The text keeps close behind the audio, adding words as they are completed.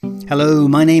Hello,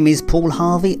 my name is Paul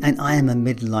Harvey and I am a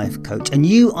midlife coach, and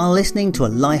you are listening to a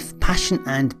life, passion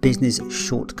and business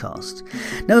shortcast.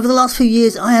 Now, over the last few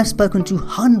years I have spoken to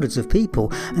hundreds of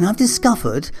people and I've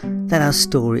discovered that our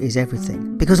story is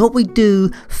everything, because what we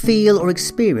do, feel or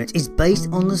experience is based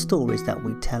on the stories that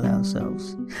we tell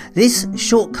ourselves. This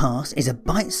shortcast is a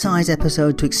bite-sized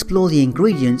episode to explore the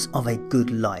ingredients of a good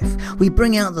life. We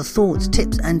bring out the thoughts,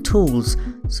 tips and tools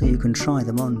so you can try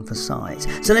them on for size.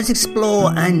 So let's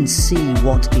explore and see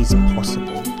what is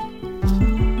possible.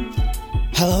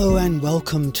 Hello and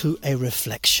welcome to a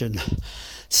reflection.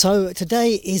 So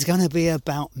today is going to be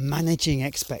about managing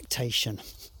expectation.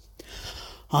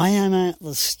 I am at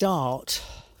the start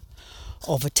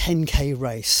of a 10k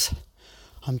race.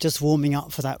 I'm just warming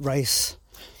up for that race.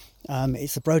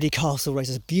 It's the Brodie Castle race.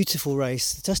 It's a beautiful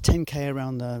race, just 10k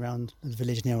around the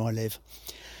village near where I live.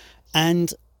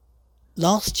 And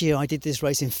last year I did this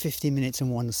race in 50 minutes and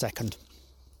 1 second.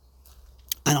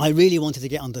 And I really wanted to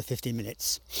get under 50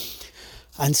 minutes.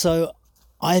 And so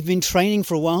I've been training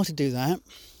for a while to do that.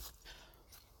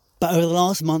 But over the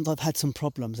last month I've had some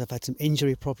problems. I've had some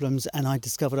injury problems, and I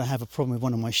discovered I have a problem with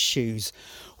one of my shoes,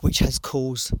 which has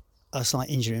caused a slight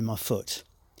injury in my foot.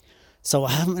 So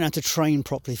I haven't been able to train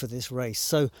properly for this race.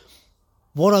 So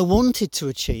what I wanted to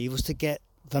achieve was to get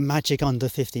the magic under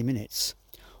 50 minutes.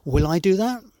 Will I do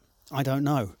that? I don't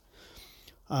know.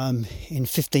 In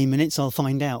 15 minutes I'll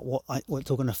find out what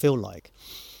it's all going to feel like.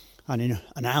 And in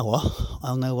an hour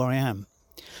I'll know where I am.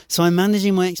 So I'm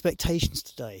managing my expectations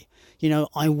today. You know,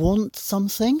 I want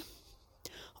something,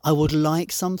 I would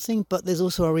like something, but there's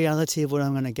also a reality of when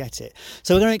I'm going to get it.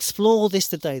 So we're going to explore this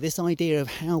today, this idea of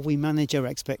how we manage our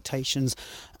expectations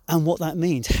and what that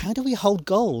means. How do we hold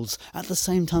goals at the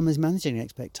same time as managing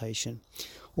expectation?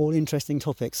 All interesting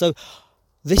topics. So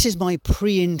this is my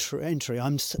pre-entry.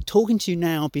 I'm talking to you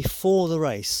now before the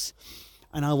race,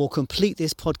 and I will complete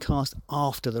this podcast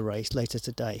after the race later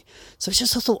today. So it's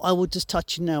just I thought I would just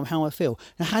touch you now how I feel.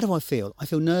 Now, how do I feel? I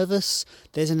feel nervous.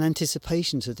 There's an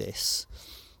anticipation to this.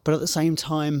 But at the same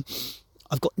time,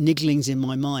 I've got nigglings in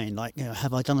my mind, like, you know,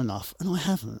 have I done enough? And I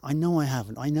haven't. I know I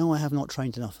haven't. I know I have not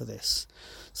trained enough for this.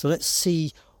 So let's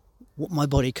see what my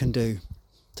body can do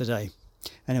today.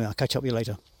 Anyway, I'll catch up with you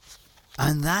later.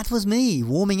 And that was me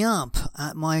warming up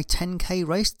at my 10k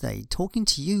race day, talking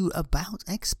to you about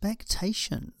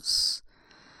expectations.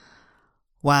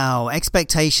 Wow,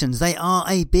 expectations, they are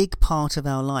a big part of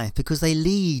our life because they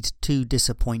lead to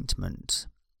disappointment.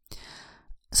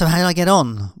 So how do I get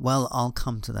on? Well, I'll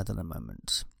come to that in a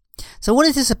moment. So what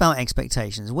is this about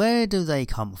expectations? Where do they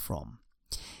come from?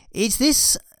 It's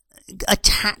this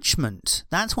attachment.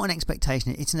 That's what an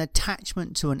expectation is. It's an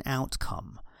attachment to an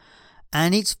outcome.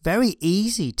 And it's very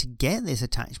easy to get this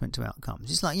attachment to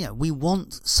outcomes. It's like, you know, we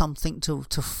want something to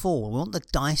fall. We want the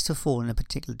dice to fall in a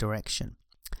particular direction.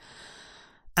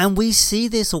 And we see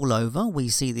this all over. We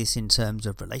see this in terms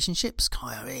of relationships.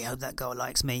 I really hope that girl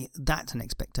likes me. That's an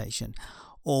expectation.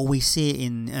 Or we see it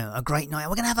in a great night.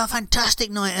 We're going to have a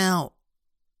fantastic night out.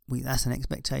 That's an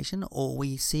expectation. Or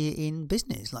we see it in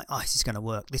business. Like, this is going to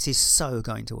work. This is so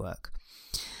going to work.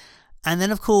 And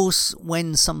then, of course,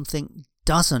 when something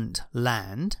doesn't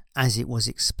land as it was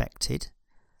expected,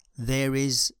 there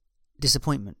is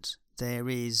disappointment. There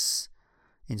is,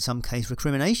 in some case,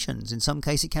 recriminations. In some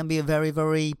case, it can be a very,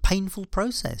 very painful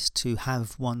process to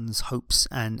have one's hopes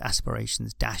and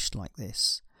aspirations dashed like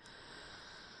this.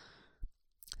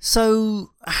 So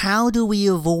how do we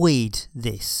avoid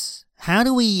this? How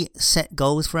do we set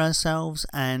goals for ourselves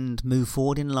and move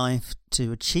forward in life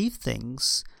to achieve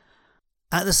things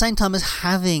at the same time as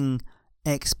having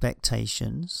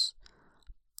expectations,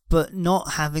 but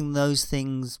not having those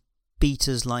things beat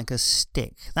us like a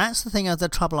stick? That's the thing, the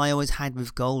trouble I always had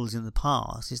with goals in the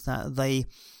past, is that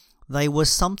they were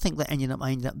something that I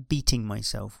ended up beating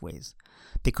myself with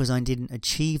because I didn't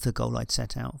achieve the goal I'd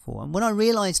set out for. And what I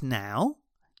realise now,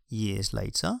 years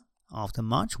later, after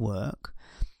much work,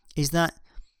 is that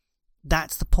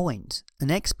that's the point. An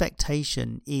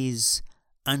expectation is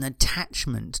an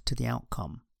attachment to the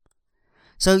outcome.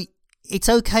 So it's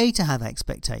okay to have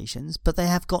expectations, but they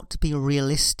have got to be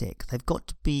realistic. They've got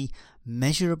to be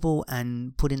measurable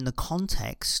and put in the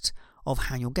context of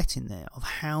how you're getting there, of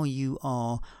how you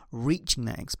are reaching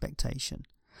that expectation.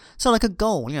 So like a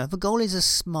goal, if a goal is a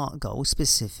SMART goal,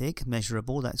 specific,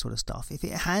 measurable, that sort of stuff, if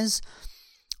it has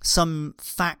some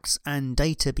facts and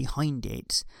data behind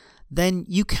it, then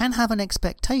you can have an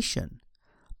expectation.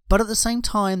 But at the same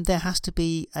time, there has to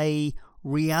be a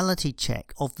reality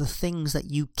check of the things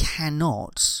that you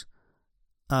cannot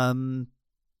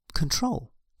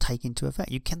control, take into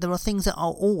effect. There are things that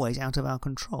are always out of our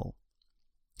control.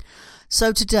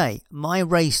 So today, my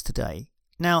race today.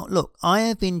 Now, look, I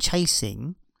have been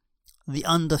chasing the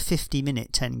under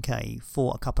 50-minute 10K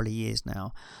for a couple of years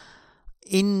now.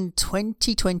 In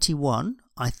 2021,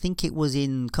 I think it was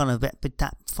in kind of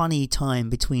that funny time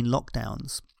between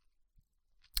lockdowns,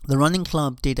 the running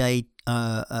club did a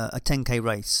 10K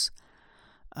race.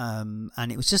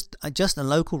 And it was just a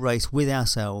local race with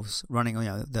ourselves running,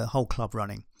 the whole club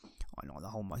running. Not the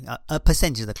whole, a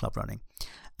percentage of the club running.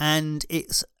 And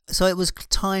it was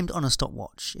timed on a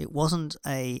stopwatch. It wasn't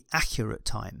a accurate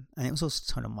time, and it was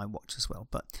also timed on my watch as well.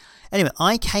 But anyway,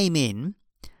 I came in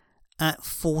at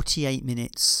 48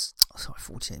 minutes.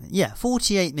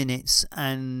 48 minutes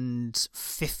and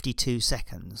 52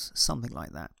 seconds, something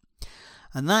like that.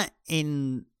 And that,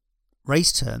 in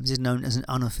race terms, is known as an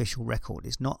unofficial record.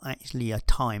 It's not actually a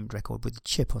timed record with a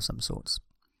chip of some sorts.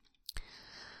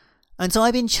 And so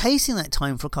I've been chasing that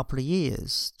time for a couple of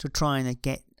years to try and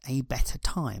get a better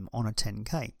time on a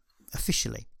 10K,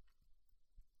 officially.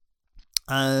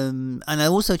 And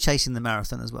I'm also chasing the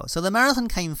marathon as well. So the marathon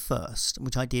came first,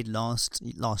 which I did last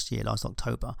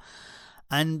October.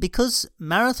 And because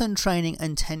marathon training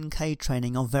and 10K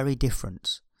training are very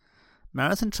different.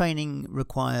 Marathon training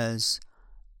requires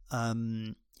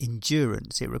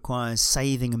endurance. It requires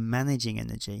saving and managing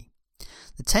energy.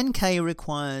 The 10K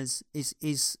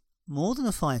is more than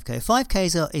a 5K. A 5K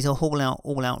is a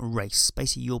all out race.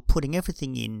 Basically, you're putting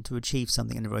everything in to achieve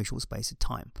something in a very short space of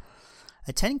time.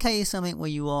 A 10K is something where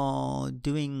you are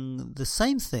doing the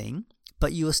same thing,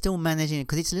 but you are still managing it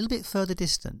because it's a little bit further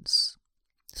distance.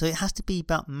 So it has to be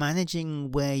about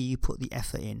managing where you put the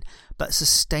effort in, but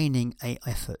sustaining a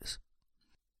effort.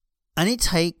 And it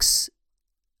takes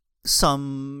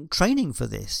some training for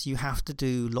this. You have to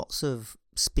do lots of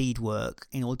speed work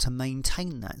in order to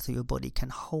maintain that so your body can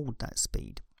hold that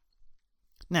speed.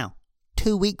 Now,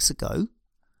 2 weeks ago,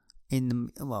 like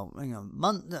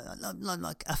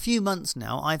a few months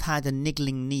now, I've had a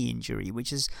niggling knee injury,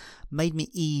 which has made me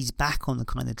ease back on the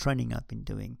kind of training I've been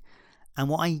doing. And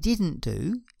what I didn't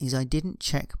do is I didn't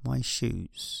check my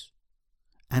shoes.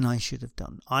 And I should have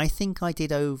done. I think I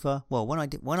did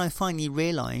when I finally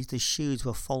realised the shoes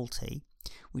were faulty,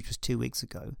 which was 2 weeks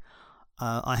ago,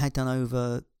 I had done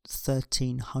over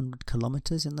 1,300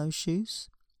 kilometres in those shoes.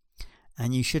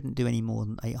 And you shouldn't do any more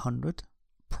than 800.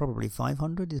 Probably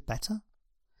 500 is better.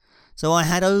 So I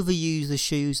had overused the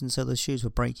shoes, and so the shoes were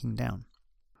breaking down.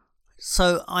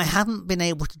 So I haven't been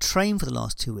able to train for the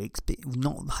last 2 weeks, but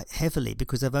not heavily,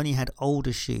 because I've only had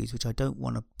older shoes, which I don't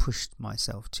want to push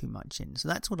myself too much in. So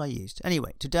that's what I used.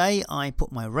 Anyway, today I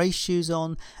put my race shoes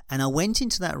on, and I went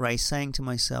into that race saying to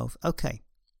myself, okay,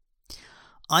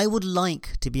 I would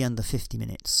like to be under 50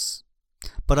 minutes,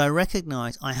 but I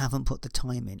recognise I haven't put the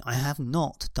time in. I have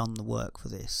not done the work for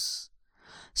this.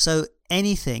 So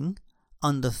anything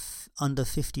under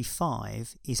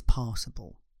 55 is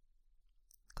passable.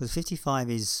 Because 55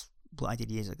 is what I did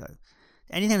years ago.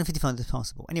 Anything under 55 is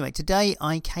possible. Anyway, today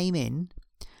I came in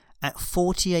at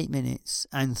 48 minutes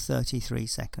and 33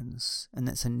 seconds. And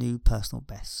that's a new personal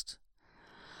best.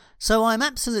 So I'm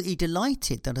absolutely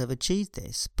delighted that I've achieved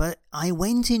this. But I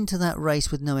went into that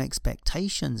race with no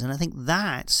expectations. And I think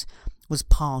that was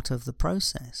part of the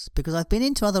process. Because I've been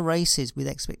into other races with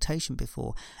expectation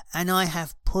before. And I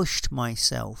have pushed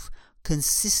myself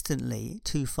consistently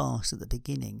too fast at the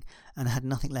beginning and had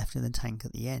nothing left in the tank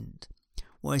at the end.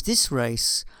 Whereas this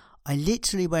race, I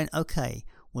literally went, okay,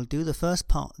 we'll do the first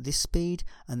part at this speed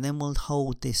and then we'll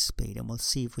hold this speed and we'll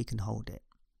see if we can hold it.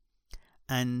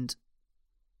 And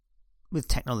with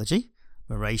technology,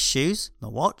 my race shoes, my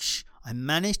watch, I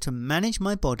managed to manage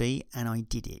my body and I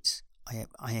did it.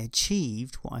 I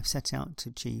achieved what I've set out to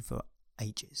achieve for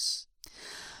ages.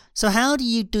 So how do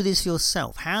you do this for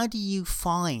yourself? How do you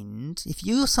find, if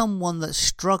you're someone that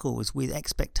struggles with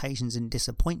expectations and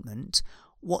disappointment,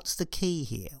 what's the key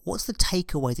here? What's the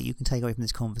takeaway that you can take away from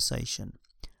this conversation?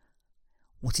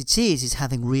 What it is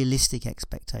having realistic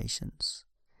expectations.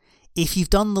 If you've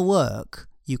done the work,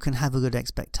 you can have a good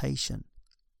expectation.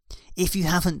 If you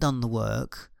haven't done the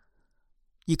work,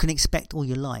 you can expect all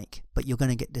you like, but you're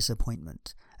going to get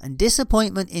disappointment. And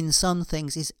disappointment in some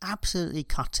things is absolutely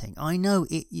cutting. I know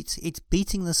it's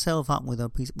beating the self up with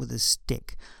a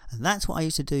stick. And that's what I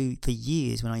used to do for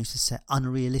years when I used to set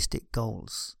unrealistic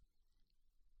goals.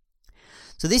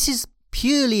 So this is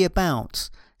purely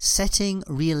about setting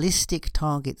realistic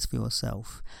targets for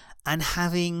yourself and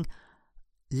having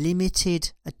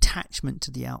limited attachment to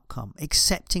the outcome.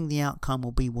 Accepting the outcome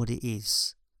will be what it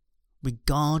is,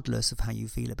 regardless of how you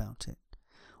feel about it.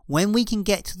 When we can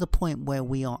get to the point where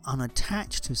we are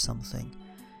unattached to something,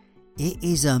 it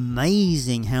is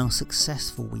amazing how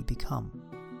successful we become.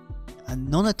 And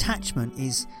non-attachment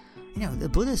is, the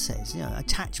Buddha says,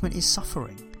 attachment is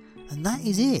suffering. And that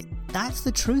is it. That's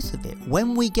the truth of it.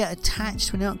 When we get attached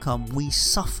to an outcome, we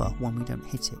suffer when we don't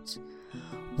hit it.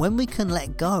 When we can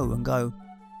let go and go,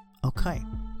 okay,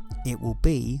 it will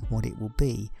be what it will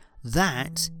be,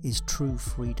 that is true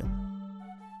freedom.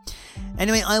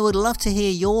 Anyway, I would love to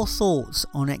hear your thoughts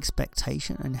on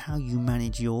expectation and how you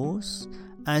manage yours.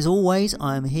 As always,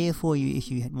 I am here for you if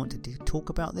you want to talk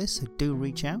about this, so do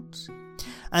reach out.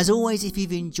 As always, if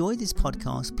you've enjoyed this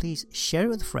podcast, please share it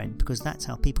with a friend, because that's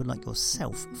how people like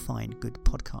yourself find good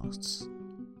podcasts.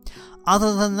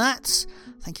 Other than that,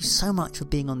 thank you so much for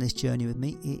being on this journey with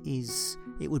me.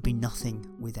 It would be nothing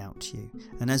without you.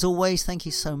 And as always, thank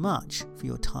you so much for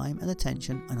your time and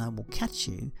attention, and I will catch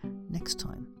you next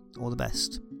time. All the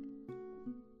best.